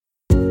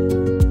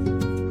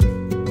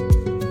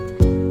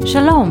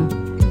Shalom,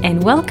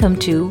 and welcome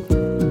to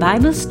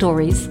Bible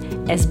Stories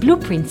as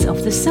Blueprints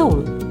of the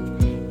Soul,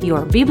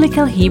 your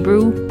Biblical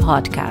Hebrew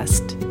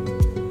podcast.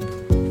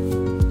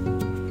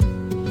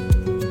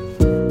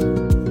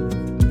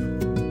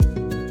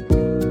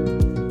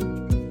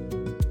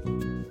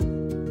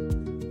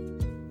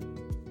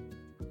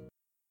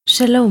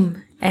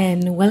 Shalom,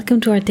 and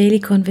welcome to our daily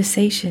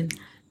conversation.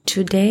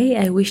 Today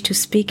I wish to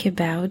speak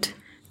about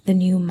the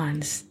new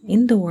months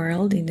in the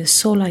world in the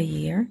solar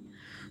year.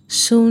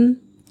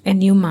 Soon a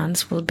new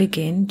month will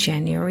begin,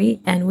 January,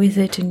 and with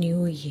it a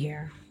new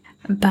year.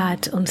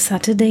 But on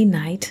Saturday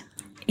night,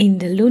 in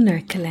the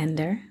lunar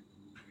calendar,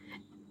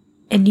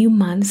 a new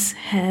month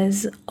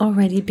has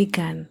already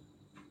begun.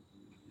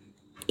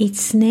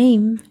 Its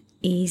name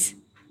is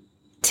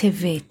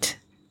Tevet.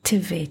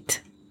 Tevet.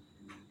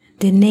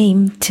 The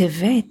name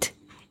Tevet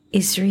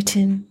is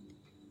written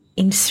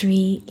in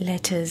 3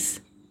 letters: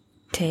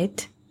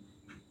 Tet,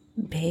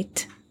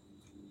 Bet,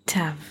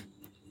 Tav.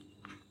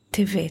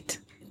 Tevet.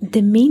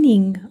 The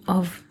meaning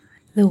of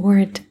the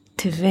word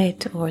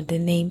Tevet, or the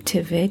name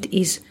Tevet,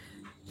 is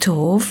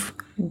Tov,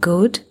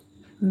 good,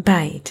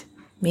 Bait,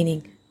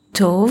 meaning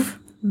Tov,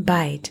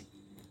 Bait.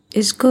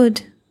 It's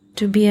good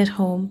to be at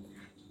home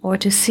or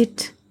to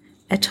sit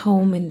at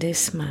home in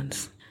this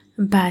month.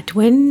 But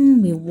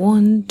when we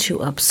want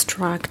to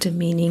abstract the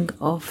meaning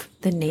of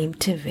the name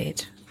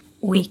Tevet,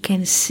 we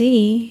can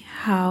see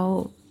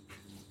how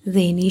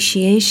the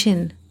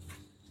initiation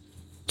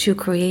to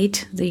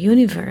create the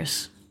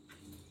universe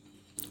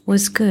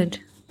was good.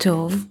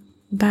 Tov,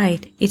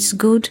 Bait. It's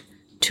good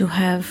to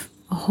have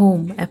a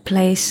home, a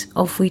place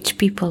of which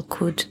people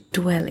could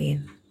dwell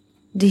in.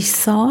 This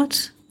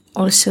thought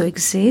also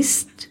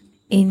exists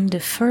in the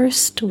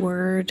first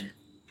word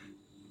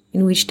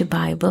in which the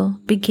Bible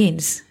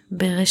begins,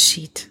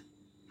 Bereshit.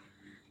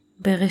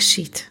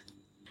 Bereshit.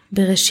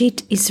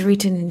 Bereshit is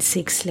written in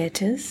 6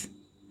 letters,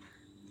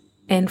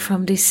 and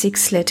from these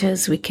 6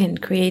 letters we can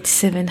create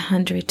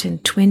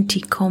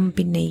 720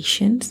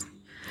 combinations,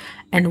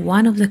 and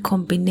one of the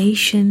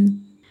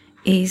combination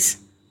is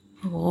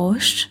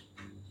Rosh,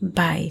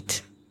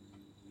 Bait,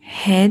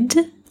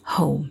 head,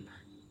 home.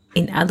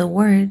 In other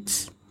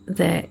words,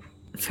 the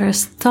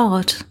first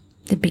thought,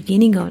 the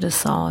beginning of the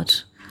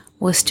thought,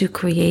 was to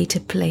create a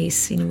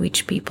place in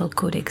which people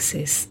could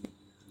exist.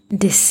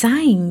 The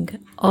sign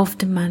of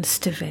the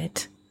month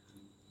Tevet,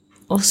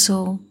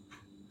 also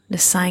the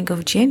sign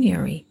of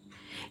January,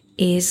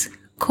 is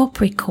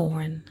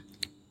Capricorn.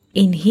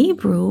 In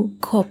Hebrew,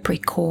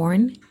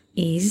 Capricorn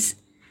is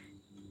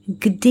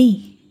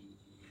Gdi.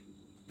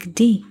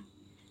 Gdi.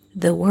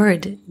 The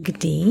word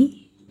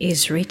Gdi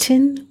is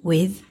written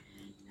with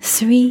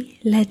 3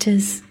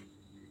 letters: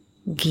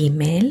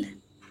 Gimel,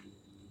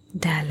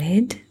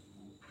 Daled,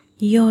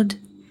 Yod.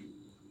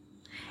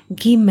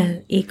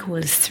 Gimel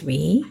equals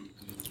 3,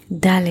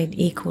 Daled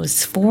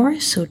equals 4,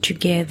 so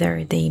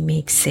together they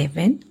make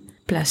 7,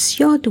 plus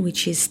Yod,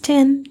 which is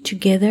 10,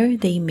 together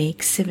they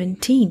make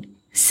 17.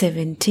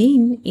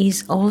 17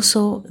 is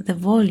also the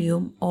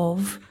volume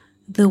of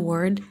the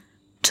word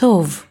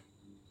Tov,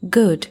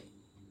 good.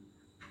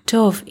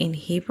 Tov in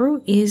Hebrew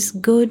is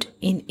good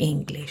in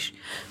English.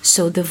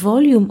 So the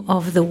volume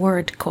of the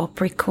word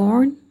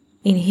Capricorn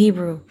in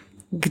Hebrew,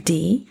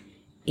 Gdi,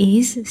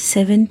 is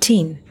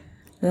 17,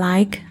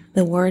 like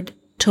the word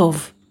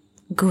Tov,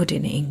 good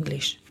in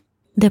English.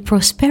 The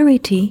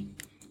prosperity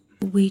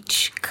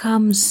which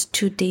comes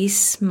to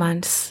this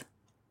month,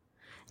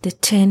 the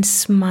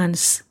 10th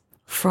month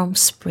from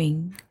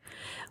spring,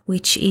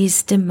 which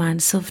is the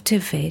month of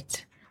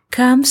Tevet,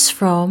 comes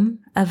from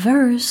a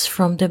verse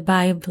from the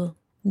Bible.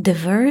 The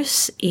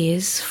verse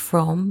is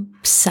from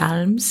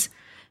Psalms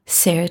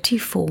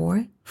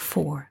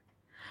 34:4.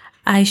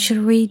 I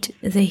shall read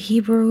the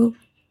Hebrew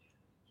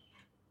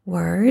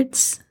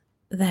words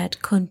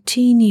that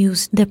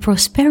continues the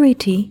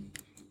prosperity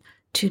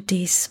to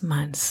this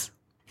month,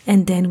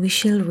 and then we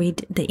shall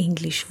read the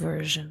English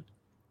version.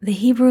 The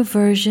Hebrew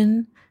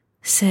version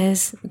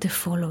says the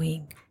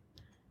following: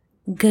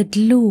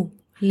 Gadlu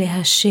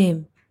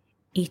leHashem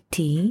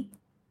iti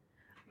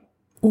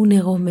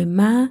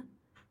uneromema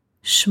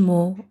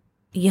shmo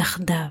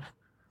yachdav.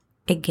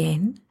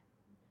 Again,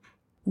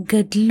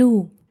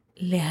 Gadlu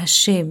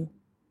leHashem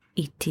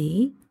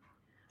iti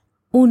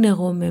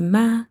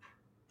uneromema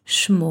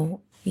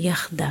shmo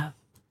yachdav.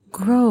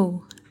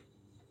 Grow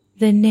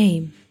the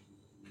name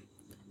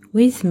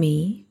with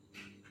me,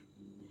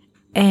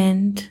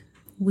 and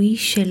we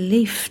shall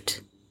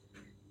lift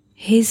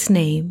His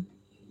name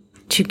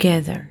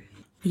together.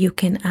 You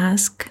can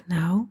ask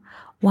now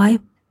why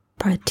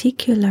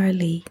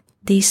particularly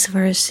this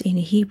verse in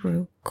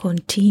Hebrew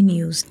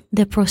continues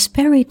the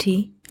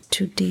prosperity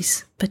to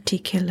this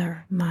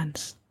particular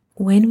month.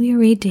 When we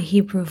read the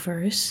Hebrew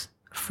verse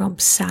from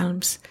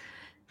Psalms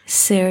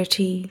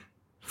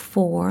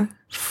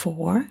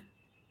 34:4,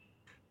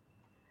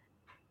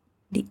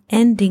 the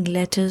ending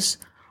letters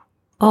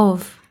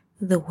of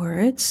the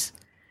words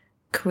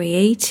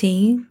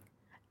creating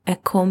a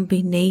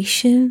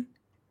combination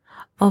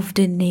of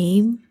the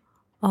name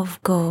of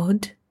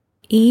God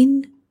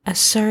in a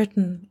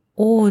certain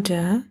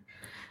order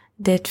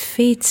that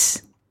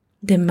fits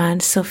the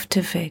months of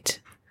Tevet.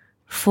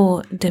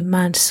 For the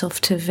month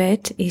of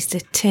Tevet is the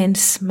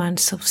 10th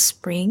month of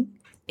spring.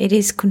 It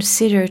is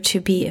considered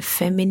to be a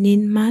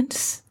feminine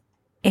month,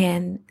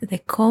 and the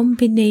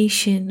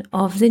combination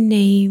of the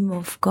name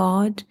of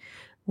God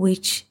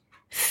which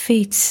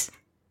fits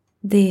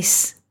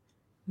this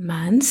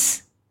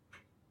month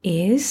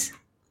is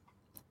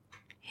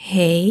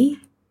Hey,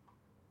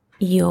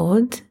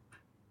 Yod,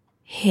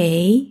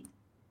 Hey,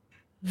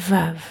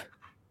 Vav.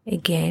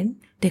 Again,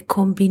 the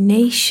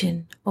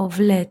combination of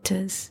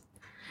letters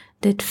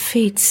that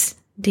fits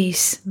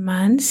this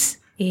month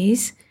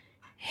is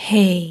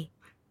Hey,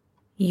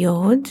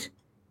 Yod,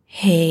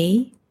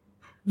 Hey,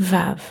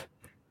 Vav.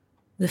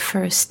 The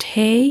first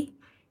Hey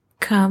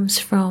comes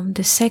from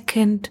the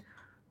second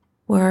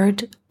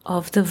word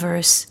of the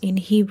verse in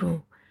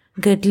Hebrew,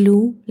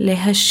 Gadlu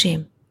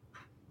LeHashem.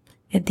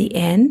 At the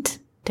end,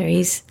 there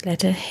is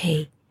letter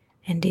Hey,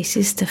 and this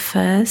is the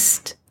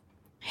first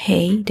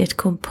Hey that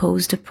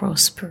composed the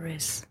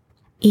prosperous.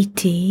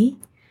 Iti,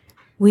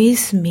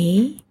 with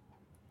me,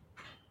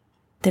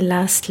 the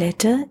last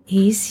letter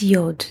is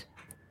Yod,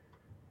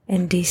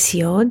 and this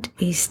Yod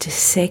is the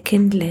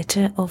second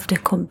letter of the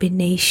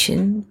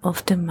combination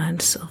of the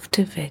months of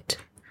Tevet.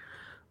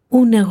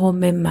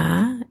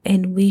 Uneromema,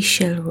 and we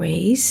shall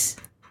raise,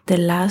 the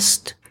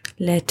last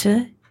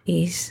letter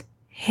is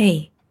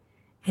Hey.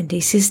 And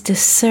this is the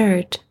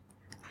third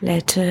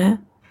letter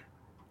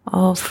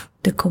of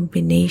the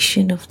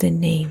combination of the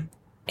name.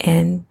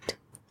 And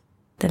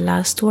the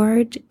last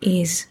word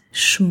is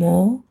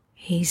Shmo,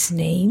 his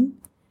name,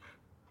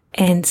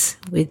 ends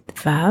with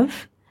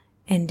Vav.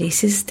 And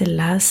this is the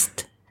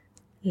last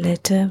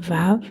letter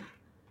Vav,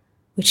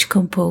 which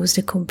compose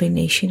the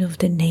combination of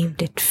the name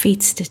that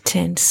fits the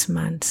 10th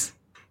month.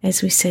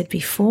 As we said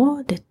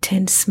before, the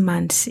 10th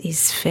month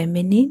is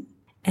feminine,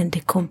 and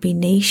the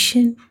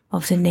combination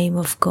of the name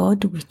of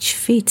God which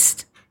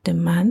fits the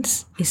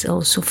month is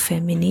also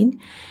feminine,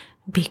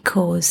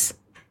 because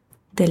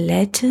the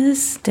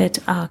letters that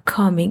are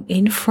coming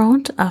in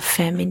front are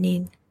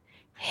feminine.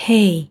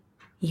 Hey,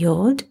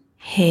 Yod,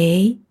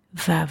 Hey,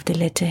 Vav. The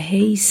letter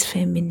Hey is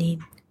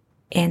feminine,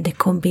 and the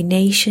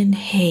combination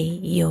Hey,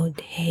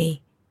 Yod,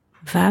 Hey,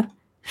 Vav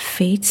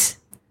fits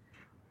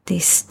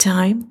this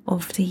time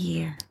of the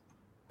year.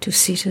 To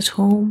sit at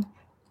home,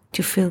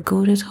 to feel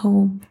good at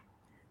home.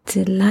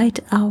 The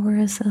light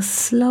hours are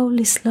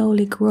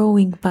slowly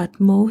growing, but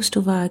most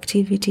of our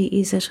activity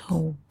is at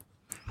home.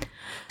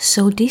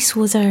 So this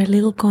was our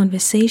little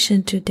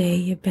conversation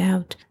today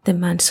about the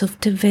months of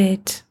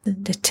Tevet,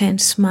 the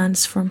 10th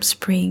month from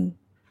spring,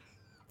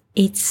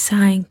 its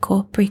sign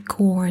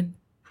Capricorn,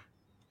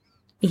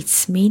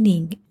 its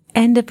meaning,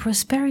 and the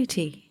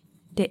prosperity,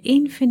 the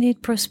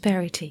infinite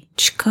prosperity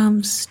which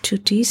comes to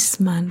this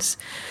month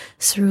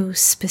through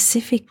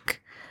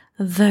specific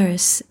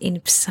verse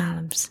in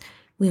Psalms.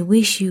 We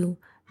wish you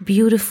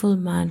beautiful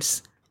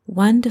months,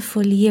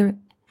 wonderful year,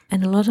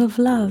 and a lot of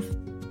love.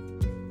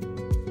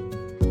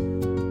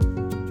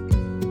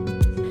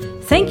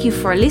 Thank you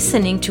for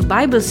listening to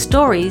Bible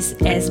Stories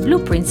as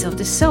Blueprints of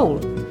the Soul.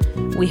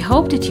 We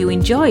hope that you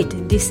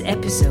enjoyed this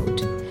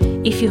episode.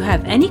 If you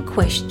have any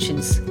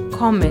questions,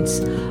 comments,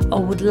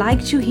 or would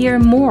like to hear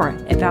more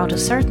about a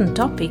certain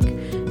topic,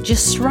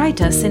 just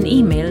write us an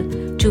email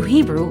to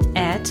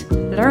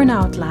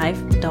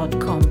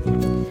hebrew@learnoutlive.com.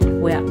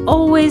 We are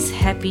always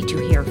happy to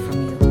hear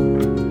from you.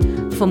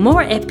 For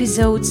more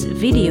episodes,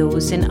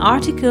 videos, and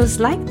articles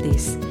like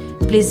this,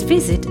 please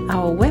visit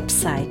our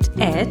website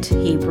at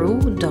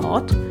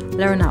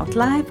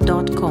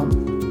hebrew.learnoutlive.com.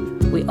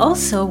 We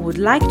also would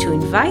like to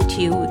invite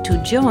you to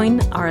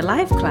join our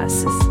live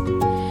classes.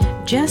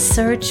 Just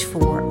search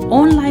for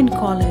Online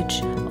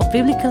College of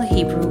Biblical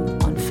Hebrew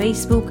on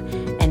Facebook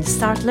and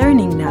start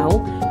learning now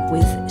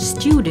with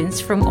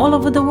students from all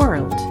over the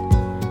world.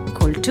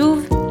 Kol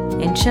Tuv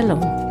and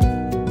Shalom.